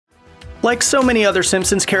Like so many other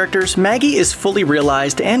Simpsons characters, Maggie is fully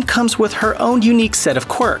realized and comes with her own unique set of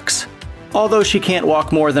quirks. Although she can't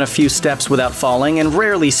walk more than a few steps without falling and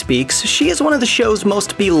rarely speaks, she is one of the show's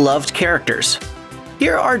most beloved characters.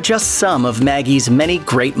 Here are just some of Maggie's many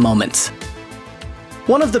great moments.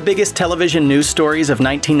 One of the biggest television news stories of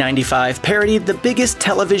 1995 parodied the biggest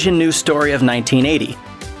television news story of 1980.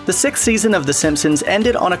 The 6th season of The Simpsons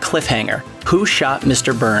ended on a cliffhanger: who shot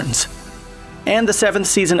Mr. Burns? And the 7th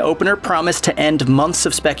season opener promised to end months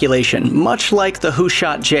of speculation, much like the Who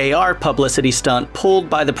Shot JR publicity stunt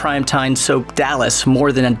pulled by the primetime soap Dallas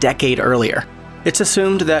more than a decade earlier. It's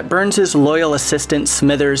assumed that Burns' loyal assistant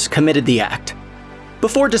Smithers committed the act.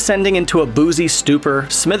 Before descending into a boozy stupor,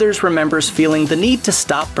 Smithers remembers feeling the need to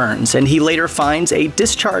stop Burns, and he later finds a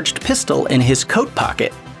discharged pistol in his coat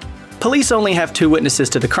pocket. Police only have 2 witnesses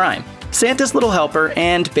to the crime: Santa's little helper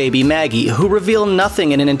and baby Maggie, who reveal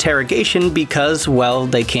nothing in an interrogation because, well,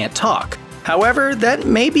 they can't talk. However, that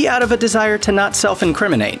may be out of a desire to not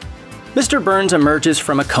self-incriminate. Mr. Burns emerges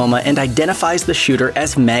from a coma and identifies the shooter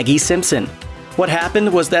as Maggie Simpson. What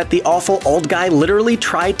happened was that the awful old guy literally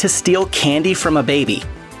tried to steal candy from a baby.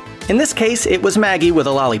 In this case, it was Maggie with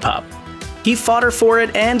a lollipop. He fought her for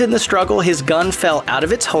it, and in the struggle, his gun fell out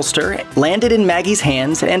of its holster, landed in Maggie's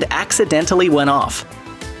hands, and accidentally went off.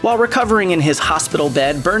 While recovering in his hospital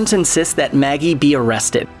bed, Burns insists that Maggie be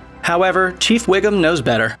arrested. However, Chief Wiggum knows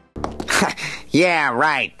better. Yeah,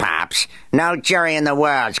 right, Pops. No jury in the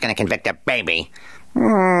world's gonna convict a baby.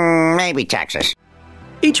 Maybe Texas.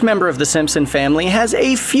 Each member of the Simpson family has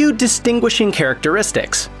a few distinguishing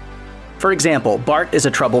characteristics. For example, Bart is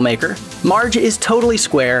a troublemaker, Marge is totally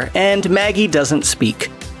square, and Maggie doesn't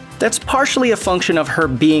speak. That's partially a function of her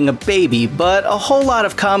being a baby, but a whole lot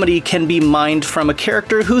of comedy can be mined from a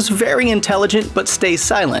character who's very intelligent but stays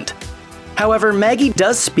silent. However, Maggie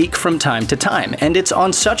does speak from time to time, and it's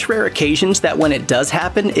on such rare occasions that when it does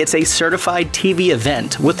happen, it's a certified TV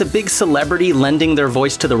event, with a big celebrity lending their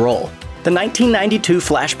voice to the role. The 1992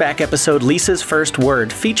 flashback episode Lisa's First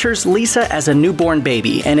Word features Lisa as a newborn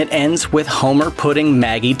baby, and it ends with Homer putting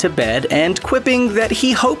Maggie to bed and quipping that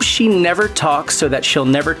he hopes she never talks so that she'll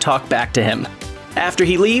never talk back to him. After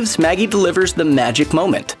he leaves, Maggie delivers the magic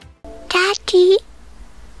moment. Daddy.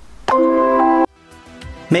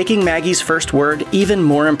 Making Maggie's first word even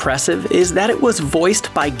more impressive is that it was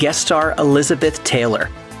voiced by guest star Elizabeth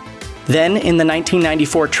Taylor. Then, in the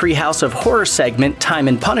 1994 Treehouse of Horror segment, Time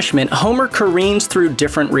and Punishment, Homer careens through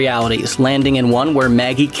different realities, landing in one where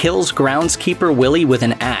Maggie kills groundskeeper Willie with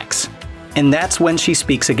an axe. And that's when she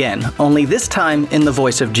speaks again, only this time in the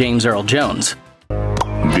voice of James Earl Jones.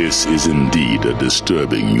 This is indeed a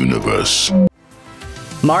disturbing universe.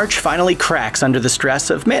 Marge finally cracks under the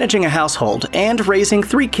stress of managing a household and raising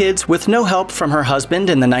 3 kids with no help from her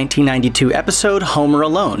husband in the 1992 episode Homer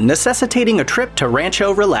Alone, necessitating a trip to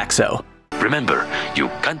Rancho Relaxo. Remember, you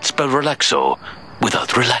can't spell relaxo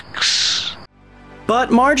without relax.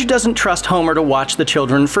 But Marge doesn't trust Homer to watch the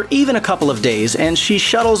children for even a couple of days, and she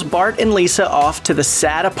shuttles Bart and Lisa off to the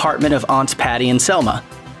sad apartment of Aunts Patty and Selma.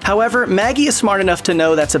 However, Maggie is smart enough to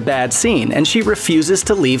know that's a bad scene, and she refuses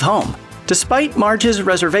to leave home. Despite Marge's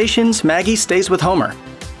reservations, Maggie stays with Homer.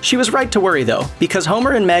 She was right to worry though, because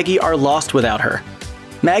Homer and Maggie are lost without her.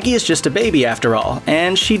 Maggie is just a baby after all,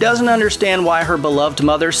 and she doesn't understand why her beloved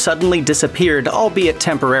mother suddenly disappeared, albeit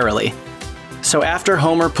temporarily. So after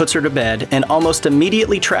Homer puts her to bed and almost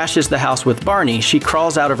immediately trashes the house with Barney, she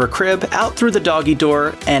crawls out of her crib, out through the doggy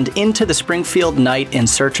door, and into the Springfield night in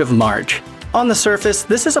search of Marge. On the surface,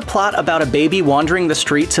 this is a plot about a baby wandering the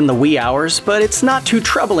streets in the wee hours, but it's not too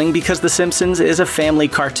troubling because The Simpsons is a family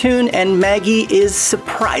cartoon and Maggie is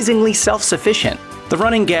surprisingly self-sufficient. The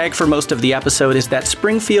running gag for most of the episode is that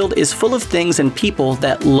Springfield is full of things and people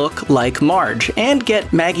that look like Marge and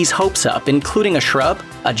get Maggie's hopes up, including a shrub,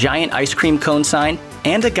 a giant ice cream cone sign,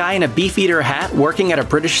 and a guy in a Beefeater hat working at a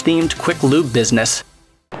British-themed quick lube business.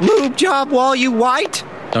 Lube job while you white?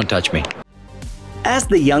 Don't touch me. As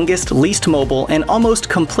the youngest, least mobile, and almost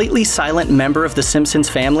completely silent member of the Simpsons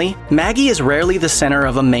family, Maggie is rarely the center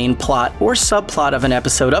of a main plot or subplot of an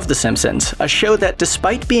episode of The Simpsons, a show that,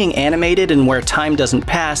 despite being animated and where time doesn't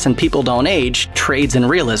pass and people don't age, trades in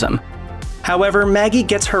realism. However, Maggie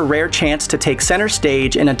gets her rare chance to take center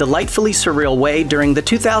stage in a delightfully surreal way during the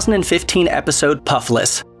 2015 episode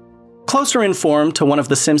Puffless. Closer in form to one of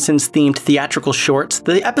The Simpsons-themed theatrical shorts,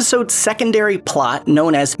 the episode's secondary plot,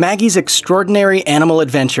 known as Maggie's Extraordinary Animal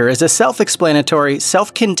Adventure, is a self-explanatory,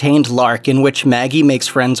 self-contained lark in which Maggie makes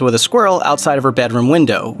friends with a squirrel outside of her bedroom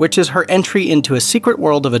window, which is her entry into a secret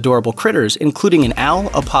world of adorable critters, including an owl,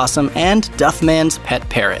 a possum, and Duffman's pet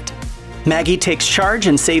parrot. Maggie takes charge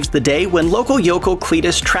and saves the day when local yokel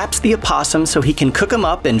Cletus traps the opossum so he can cook him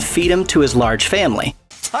up and feed him to his large family.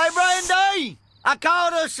 Hey, Brandy! I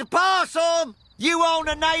caught us a possum! You want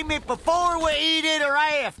to name it before we eat it or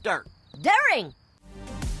after? During!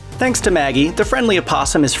 Thanks to Maggie, the friendly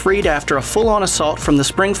opossum is freed after a full-on assault from the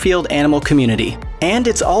Springfield animal community. And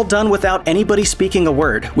it's all done without anybody speaking a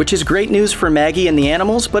word, which is great news for Maggie and the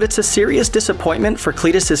animals, but it's a serious disappointment for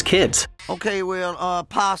Cletus's kids. Okay, well,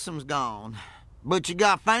 possum's gone. But you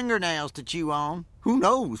got fingernails to chew on. Who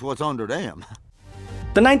knows what's under them?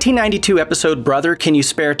 The 1992 episode Brother, Can You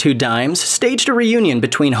Spare Two Dimes staged a reunion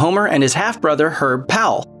between Homer and his half-brother Herb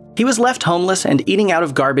Powell. He was left homeless and eating out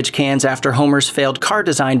of garbage cans after Homer's failed car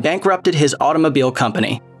design bankrupted his automobile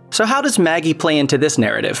company. So how does Maggie play into this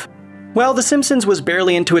narrative? Well, The Simpsons was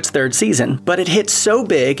barely into its third season, but it hit so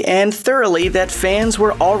big and thoroughly that fans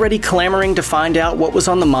were already clamoring to find out what was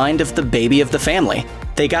on the mind of the baby of the family.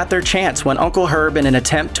 They got their chance when Uncle Herb, in an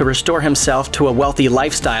attempt to restore himself to a wealthy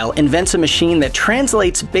lifestyle, invents a machine that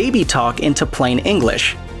translates baby talk into plain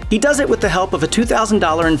English. He does it with the help of a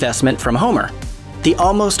 $2,000 investment from Homer. The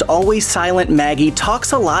almost always silent Maggie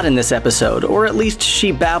talks a lot in this episode, or at least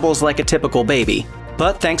she babbles like a typical baby.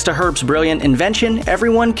 But thanks to Herb's brilliant invention,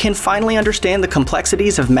 everyone can finally understand the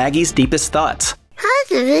complexities of Maggie's deepest thoughts.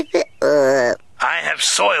 I have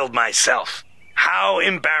soiled myself. How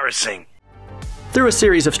embarrassing. Through a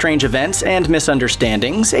series of strange events and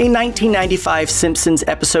misunderstandings, a 1995 Simpsons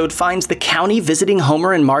episode finds the county visiting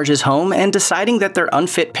Homer and Marge's home and deciding that they're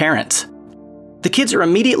unfit parents. The kids are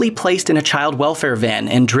immediately placed in a child welfare van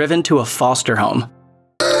and driven to a foster home.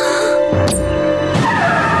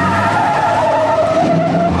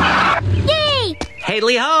 Yay!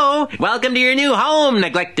 Hailey-ho! Welcome to your new home,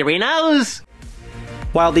 neglectorinos!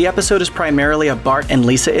 While the episode is primarily a Bart and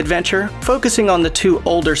Lisa adventure, focusing on the two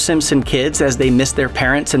older Simpson kids as they miss their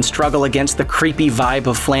parents and struggle against the creepy vibe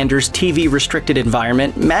of Flanders' TV-restricted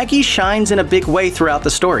environment, Maggie shines in a big way throughout the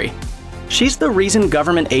story. She's the reason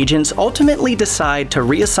government agents ultimately decide to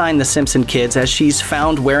reassign the Simpson kids, as she's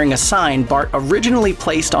found wearing a sign Bart originally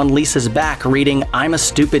placed on Lisa's back reading, "I'm a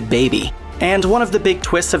stupid baby." And one of the big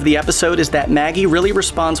twists of the episode is that Maggie really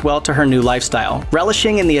responds well to her new lifestyle,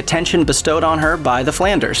 relishing in the attention bestowed on her by the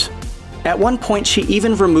Flanders. At one point, she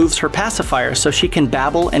even removes her pacifier so she can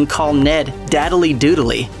babble and call Ned daddly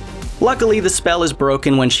doodly. Luckily, the spell is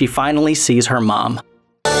broken when she finally sees her mom.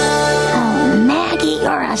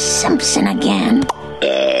 You're a Simpson again.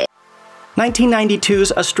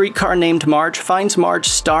 1992's A Streetcar Named Marge finds Marge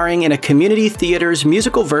starring in a community theater's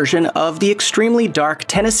musical version of the extremely dark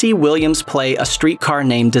Tennessee Williams play A Streetcar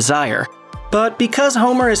Named Desire. But because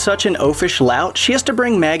Homer is such an oafish lout, she has to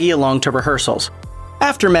bring Maggie along to rehearsals.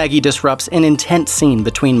 After Maggie disrupts an intense scene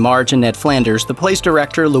between Marge and Ned Flanders, the play's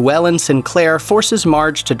director Llewellyn Sinclair forces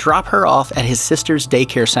Marge to drop her off at his sister's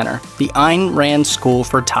daycare center, the Ayn Rand School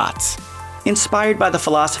for Tots. Inspired by the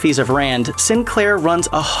philosophies of Rand, Sinclair runs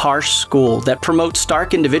a harsh school that promotes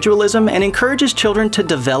stark individualism and encourages children to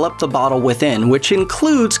develop the bottle within, which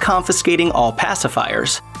includes confiscating all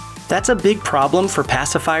pacifiers. That's a big problem for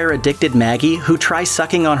pacifier-addicted Maggie, who tries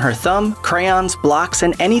sucking on her thumb, crayons, blocks,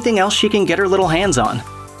 and anything else she can get her little hands on.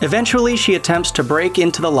 Eventually, she attempts to break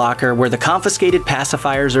into the locker where the confiscated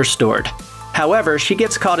pacifiers are stored. However, she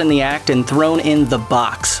gets caught in the act and thrown in the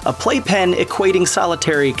box, a playpen equating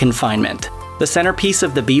solitary confinement. The centerpiece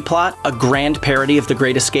of the B-plot, a grand parody of The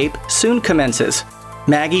Great Escape, soon commences.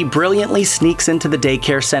 Maggie brilliantly sneaks into the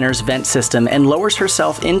daycare center's vent system and lowers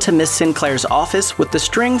herself into Miss Sinclair's office with the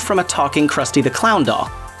string from a talking Krusty the Clown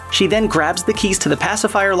doll. She then grabs the keys to the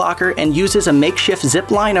pacifier locker and uses a makeshift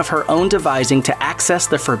zip line of her own devising to access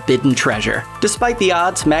the forbidden treasure. Despite the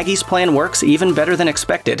odds, Maggie's plan works even better than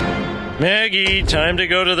expected. Maggie, time to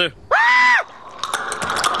go to the...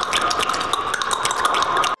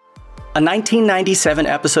 A 1997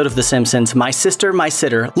 episode of The Simpsons, My Sister, My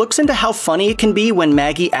Sitter, looks into how funny it can be when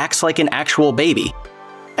Maggie acts like an actual baby.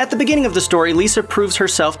 At the beginning of the story, Lisa proves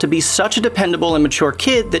herself to be such a dependable and mature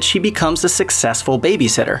kid that she becomes a successful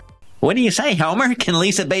babysitter. What do you say, Homer? Can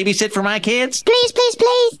Lisa babysit for my kids? Please, please,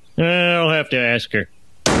 please. I'll have to ask her.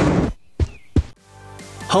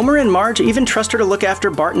 Homer and Marge even trust her to look after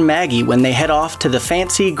Bart and Maggie when they head off to the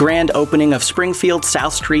fancy grand opening of Springfield's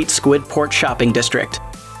South Street Squidport shopping district.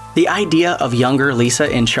 The idea of younger Lisa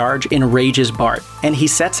in charge enrages Bart, and he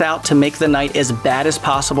sets out to make the night as bad as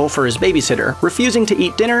possible for his babysitter, refusing to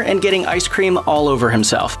eat dinner and getting ice cream all over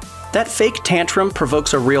himself. That fake tantrum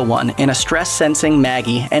provokes a real one in a stress-sensing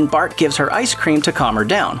Maggie, and Bart gives her ice cream to calm her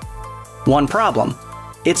down. One problem: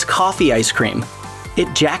 it's coffee ice cream.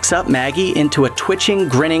 It jacks up Maggie into a twitching,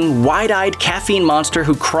 grinning, wide-eyed caffeine monster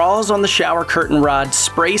who crawls on the shower curtain rod,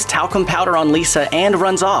 sprays talcum powder on Lisa, and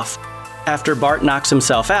runs off. After Bart knocks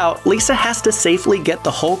himself out, Lisa has to safely get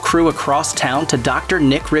the whole crew across town to Dr.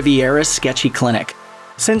 Nick Riviera's sketchy clinic.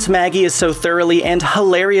 Since Maggie is so thoroughly and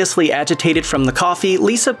hilariously agitated from the coffee,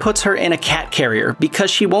 Lisa puts her in a cat carrier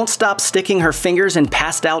because she won't stop sticking her fingers in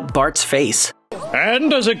passed-out Bart's face.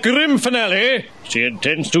 And as a grim finale, she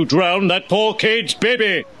intends to drown that poor caged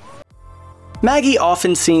baby. Maggie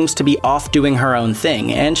often seems to be off doing her own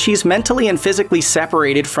thing, and she's mentally and physically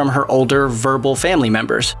separated from her older, verbal family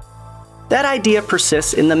members. That idea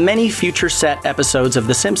persists in the many future set episodes of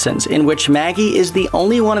The Simpsons, in which Maggie is the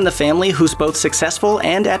only one in the family who's both successful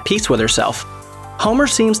and at peace with herself. Homer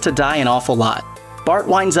seems to die an awful lot. Bart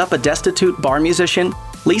winds up a destitute bar musician.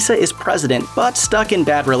 Lisa is president, but stuck in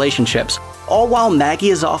bad relationships, all while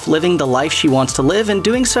Maggie is off living the life she wants to live and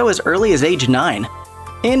doing so as early as age 9.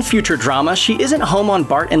 In future drama, she isn't home on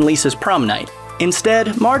Bart and Lisa's prom night.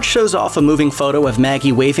 Instead, Marge shows off a moving photo of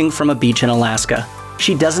Maggie waving from a beach in Alaska.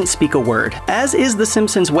 She doesn't speak a word, as is The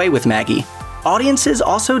Simpsons' way with Maggie. Audiences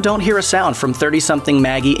also don't hear a sound from 30-something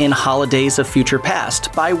Maggie in Holidays of Future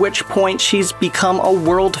Past, by which point she's become a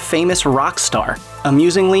world-famous rock star.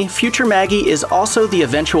 Amusingly, future Maggie is also the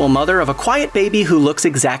eventual mother of a quiet baby who looks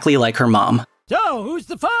exactly like her mom. So, who's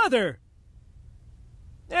the father?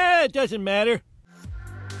 It doesn't matter.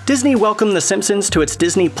 Disney welcomed The Simpsons to its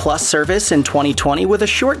Disney Plus service in 2020 with a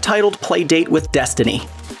short titled Playdate with Destiny.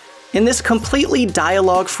 In this completely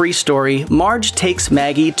dialogue-free story, Marge takes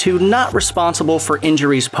Maggie to Not Responsible for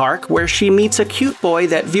Injuries Park, where she meets a cute boy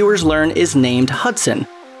that viewers learn is named Hudson.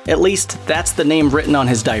 At least, that's the name written on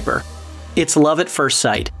his diaper. It's love at first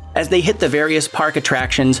sight. As they hit the various park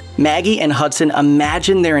attractions, Maggie and Hudson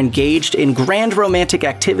imagine they're engaged in grand romantic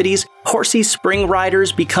activities, horsey spring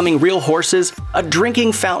riders becoming real horses, a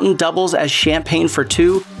drinking fountain doubles as champagne for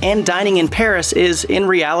two, and dining in Paris is, in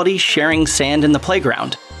reality, sharing sand in the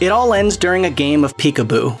playground. It all ends during a game of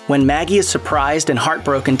peekaboo, when Maggie is surprised and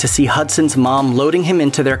heartbroken to see Hudson's mom loading him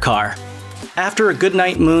into their car. After a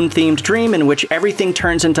goodnight moon-themed dream in which everything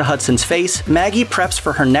turns into Hudson's face, Maggie preps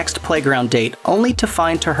for her next playground date, only to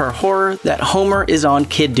find to her horror that Homer is on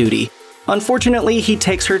kid duty. Unfortunately, he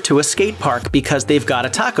takes her to a skate park because they've got a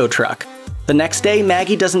taco truck. The next day,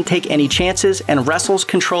 Maggie doesn't take any chances and wrestles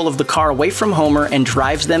control of the car away from Homer and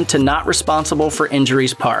drives them to Not Responsible for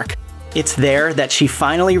Injuries Park. It's there that she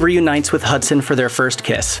finally reunites with Hudson for their first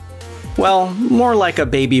kiss. Well, more like a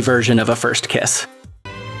baby version of a first kiss.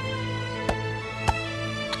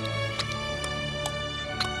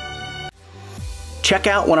 Check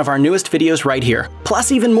out one of our newest videos right here.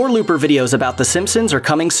 Plus, even more Looper videos about The Simpsons are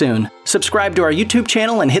coming soon. Subscribe to our YouTube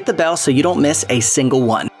channel and hit the bell so you don't miss a single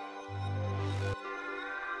one.